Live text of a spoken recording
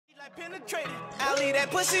Penetrated. I'll leave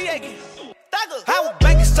that pussy aching. I was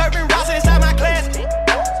banking serving rocks inside my class.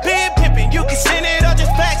 Pin pimping, you can send it or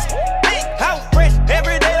just fax it. I was fresh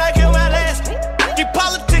every day like you my last. You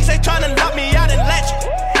politics, they tryna lock me out and latch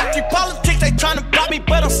it. You politics, they tryna block me,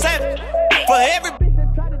 but I'm savage. For every bitch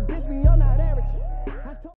that try to diss me, I'm not average.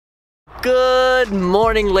 Good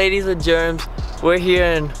morning, ladies and germs. We're here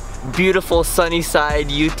in beautiful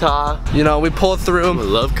Sunnyside, Utah. You know, we pulled through. I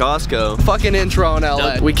love Costco. Fucking intro in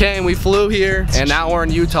LA. We came, we flew here, and now we're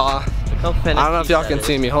in Utah. I don't know if y'all can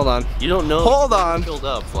see me. Hold on. You don't know. Hold on. Filled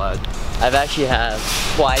up, Vlad. I've actually have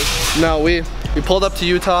twice. No, we pulled up to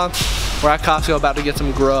Utah. We're at Costco about to get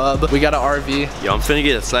some grub. We got an RV. Yo, I'm finna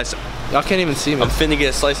get a slice. Y'all can't even see me. I'm finna get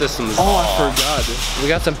a slice of some. Oh, I forgot. We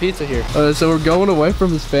got some pizza here. So we're going away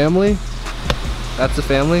from his family. That's the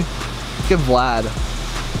family. Look at Vlad.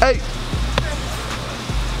 Hey.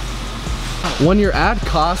 When you're at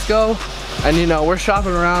Costco and you know we're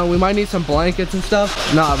shopping around, we might need some blankets and stuff.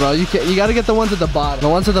 Nah, bro, you gotta get the ones at the bottom. The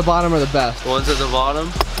ones at the bottom are the best. The ones at the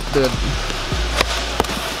bottom? Dude.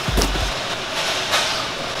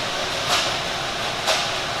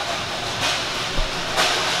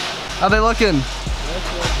 How they looking?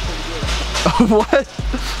 What?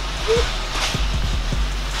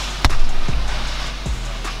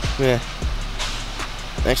 Yeah.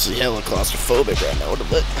 I'm actually hella claustrophobic right now.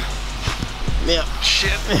 But yeah,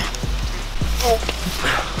 shit. Oh.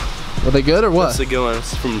 Were they good or what? That's a good one.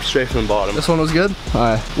 It's straight from the bottom. This one was good?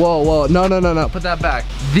 Alright. Whoa, whoa. No. Put that back.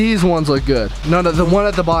 These ones look good. No, the one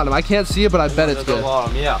at the bottom. I can't see it, but I bet it's good. The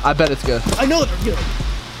bottom, yeah. I bet it's good. I know they're good.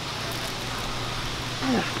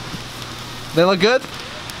 They look good?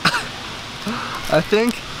 I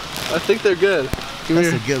think they're good.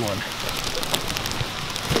 That's a good one.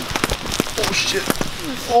 Oh shit.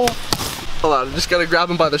 Oh. Hold on, I just gotta grab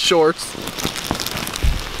him by the shorts.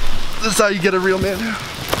 This is how you get a real man.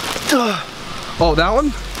 Oh, that one?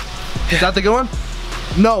 Is that the good one?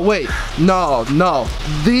 No, wait. No.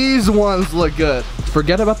 These ones look good.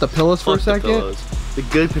 Forget about the pillows for a second. The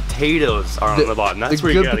good potatoes are on the bottom. That's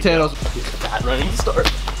where you gotta go. The good potatoes. That running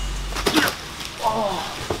start. Oh.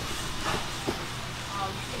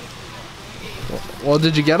 Well,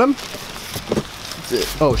 did you get them? That's it.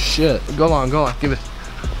 Oh shit. Go on. Give it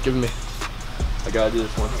me. I gotta do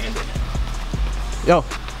this one-handed. Yo.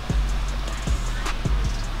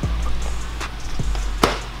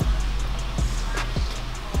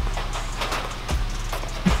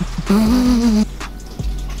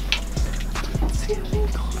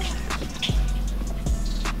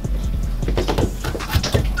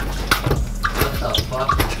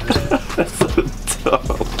 That's so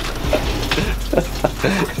dumb.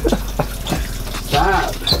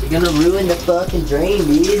 Stop. You're gonna ruin the fucking drain,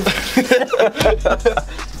 dude.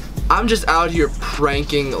 I'm just out here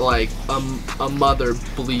pranking like a mother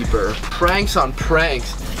bleeper. Pranks on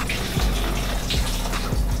pranks.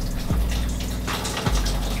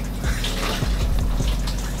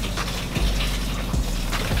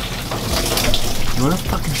 You wanna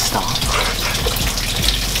fucking stop?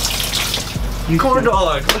 Corn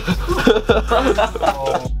dog.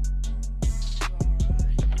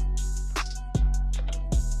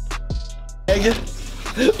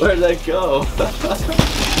 Where'd that go?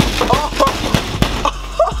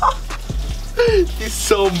 He's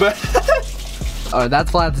so bad. Alright,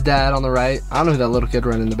 that's Vlad's dad on the right. I don't know who that little kid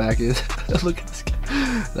running in the back is. Look at this kid.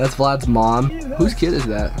 That's Vlad's mom. Whose kid is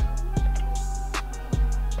that?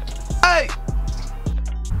 Hey!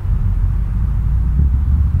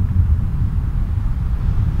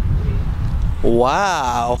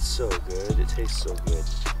 Wow. It's so good. It tastes so good.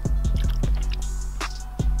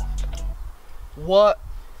 What?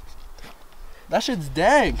 That shit's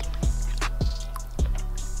dang.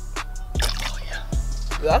 Oh yeah.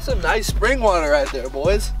 That's some nice spring water right there,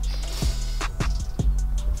 boys.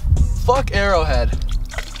 Fuck Arrowhead.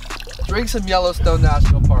 Drink some Yellowstone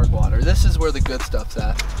National Park water. This is where the good stuff's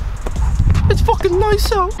at. It's fucking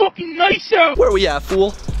nice out. Where we at,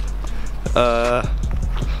 fool?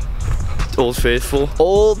 Old Faithful.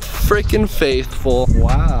 Old freaking Faithful.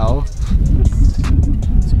 Wow.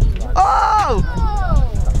 Oh!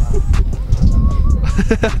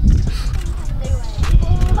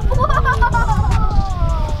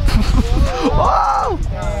 Whoa!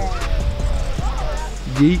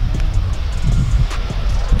 Yeet.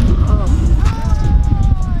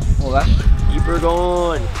 Well, that's... Keep her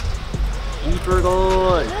going. Keep her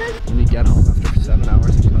going. When you get home after 7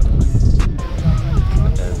 hours of cuddling.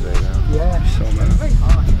 Right now. Yeah. So mad.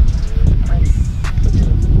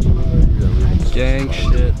 Gang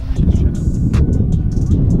shit.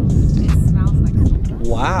 It smells like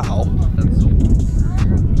Wow.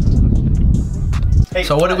 Hey,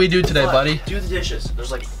 so what did we do today, buddy? Do the dishes. There's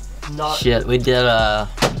like not. Shit, we did What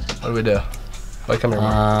did we do? Wait, come here.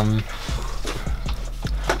 Mark.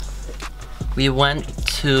 We went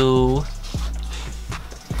to.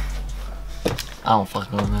 I don't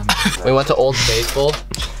fucking remember. We went to Old Faithful,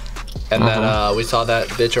 and then we saw that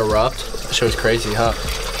bitch erupt. She was crazy, huh?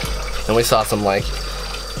 And we saw some like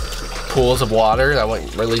pools of water that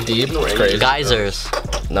went really deep. It was crazy. Geysers.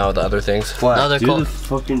 No, the other things. What? No, they're do called the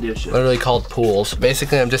fucking dishes. Literally called pools.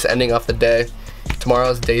 Basically, I'm just ending off the day.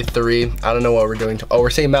 Tomorrow's day 3. I don't know what we're doing. Oh, we're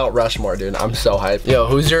seeing Mount Rushmore, dude. I'm so hyped. Yo,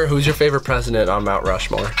 who's your favorite president on Mount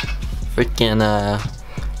Rushmore? Freaking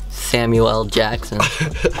Samuel L. Jackson.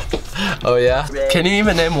 Oh yeah? Can you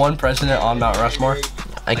even name one president on Mount Rushmore?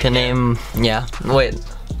 I can name, yeah. Wait.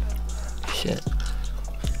 Shit.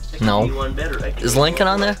 No. Is Lincoln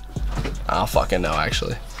on there? I don't fucking know,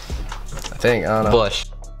 actually. I think, I don't know. Bush.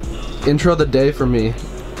 Intro the day for me,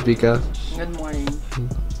 Vika. Good morning.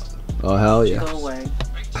 Oh, hell yeah. Go away.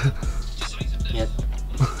 Yep.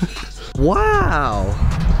 Wow.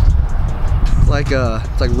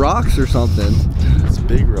 It's like rocks or something. It's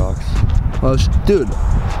big rocks. Oh, dude,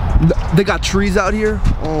 they got trees out here.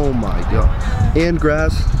 Oh my god, and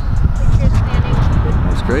grass.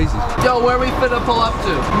 That's crazy. Yo, where we finna pull up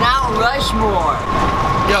to? Mount Rushmore.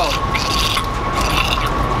 Yo.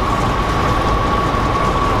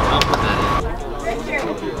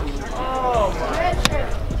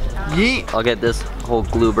 Yeet. I'll get this whole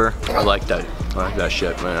gloober. I like that. I like that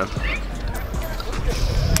shit, man.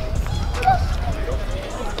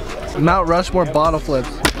 Mount Rushmore bottle flips.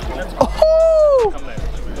 Oh!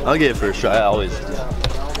 I'll get it first try. I always.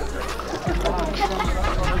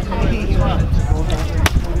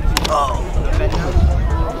 Oh.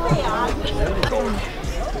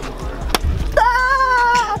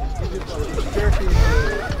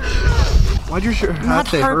 Why'd your shirt Not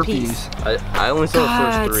say herpes. I only saw the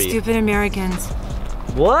God, first 3. stupid Americans.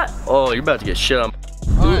 What? Oh, you're about to get shit on.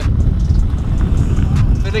 Alright.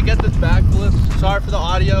 Gonna get this backflip. Sorry for the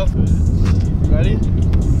audio. Ready?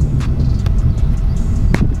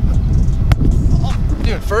 Oh,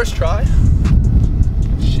 dude, first try.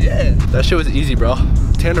 Shit. That shit was easy, bro.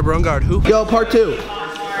 Tanner Brungard, who? Yo, part 2.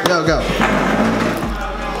 Go, go.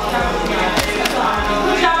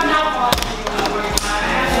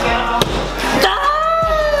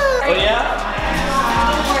 Oh yeah?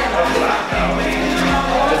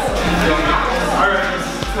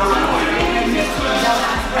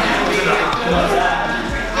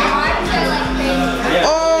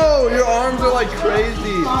 Oh, your arms are like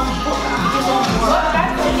crazy.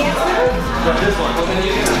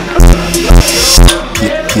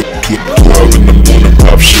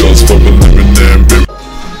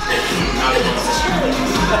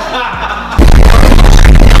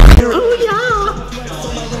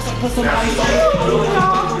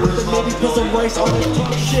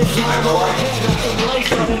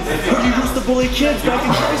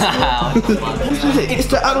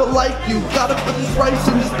 I don't like you. Gotta put this rice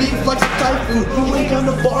in this beef like a typhoon. You ain't on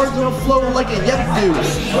the bars and I'm flowing like a Yeti dude.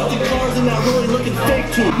 Cars and not really looking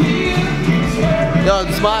fake too. Yo,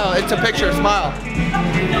 smile. It's a picture. Smile.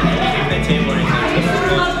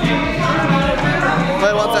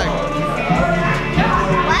 Wait 1 second.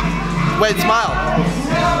 What? Wait, smile.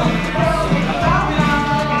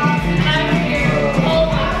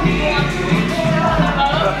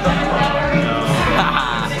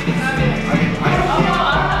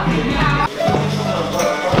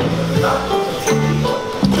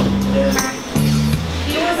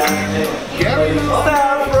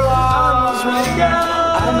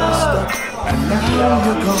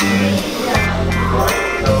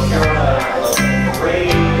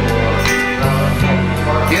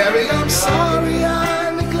 Gary, I'm sorry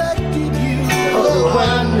I neglected you. Oh,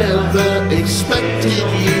 I never expected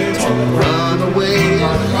you to run away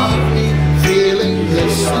and leave me feeling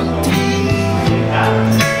this empty.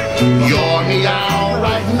 Your meow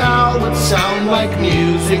right now would sound like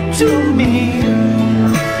music to me.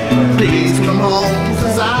 Please come home,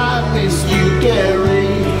 'cause I miss you, Gary.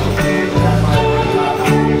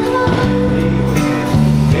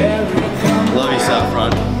 Love you,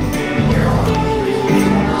 Saffron.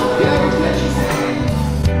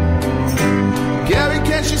 Gary,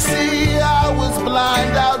 can't you see I was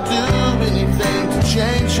blind? I'll do anything to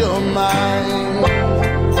change your mind.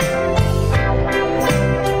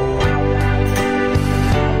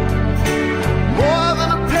 More than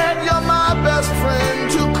a pet, you're my best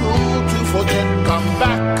friend. Too cool to forget. Come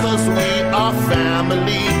back, 'cause we are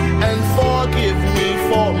family. And forgive me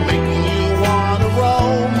for making you wanna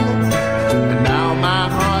roam. And now my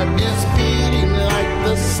heart is beating like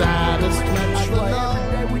the saddest metronome.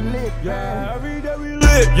 Yeah, every day we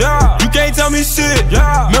Yeah, you can't tell me shit.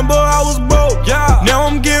 Yeah, remember I was broke. Yeah, now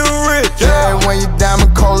I'm getting rich. Yeah, when you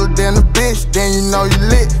diamond colder than a bitch, then you know you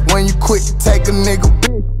lit. When you quit to take a nigga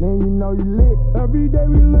bitch, then you know you lit. Every day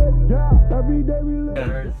we lit. Yeah, every day we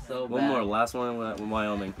lit. So One more, last one in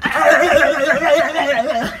Wyoming.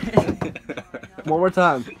 One more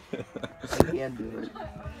time. I can't do it.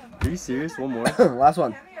 Are you serious? One more? Last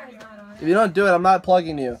one. If you don't do it, I'm not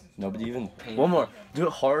plugging you. Nobody even. One more. Do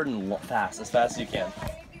it hard and fast as you can.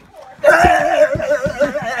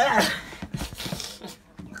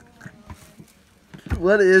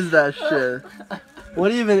 What is that shit?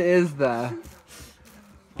 What even is that?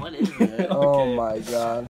 What is it? Oh my god.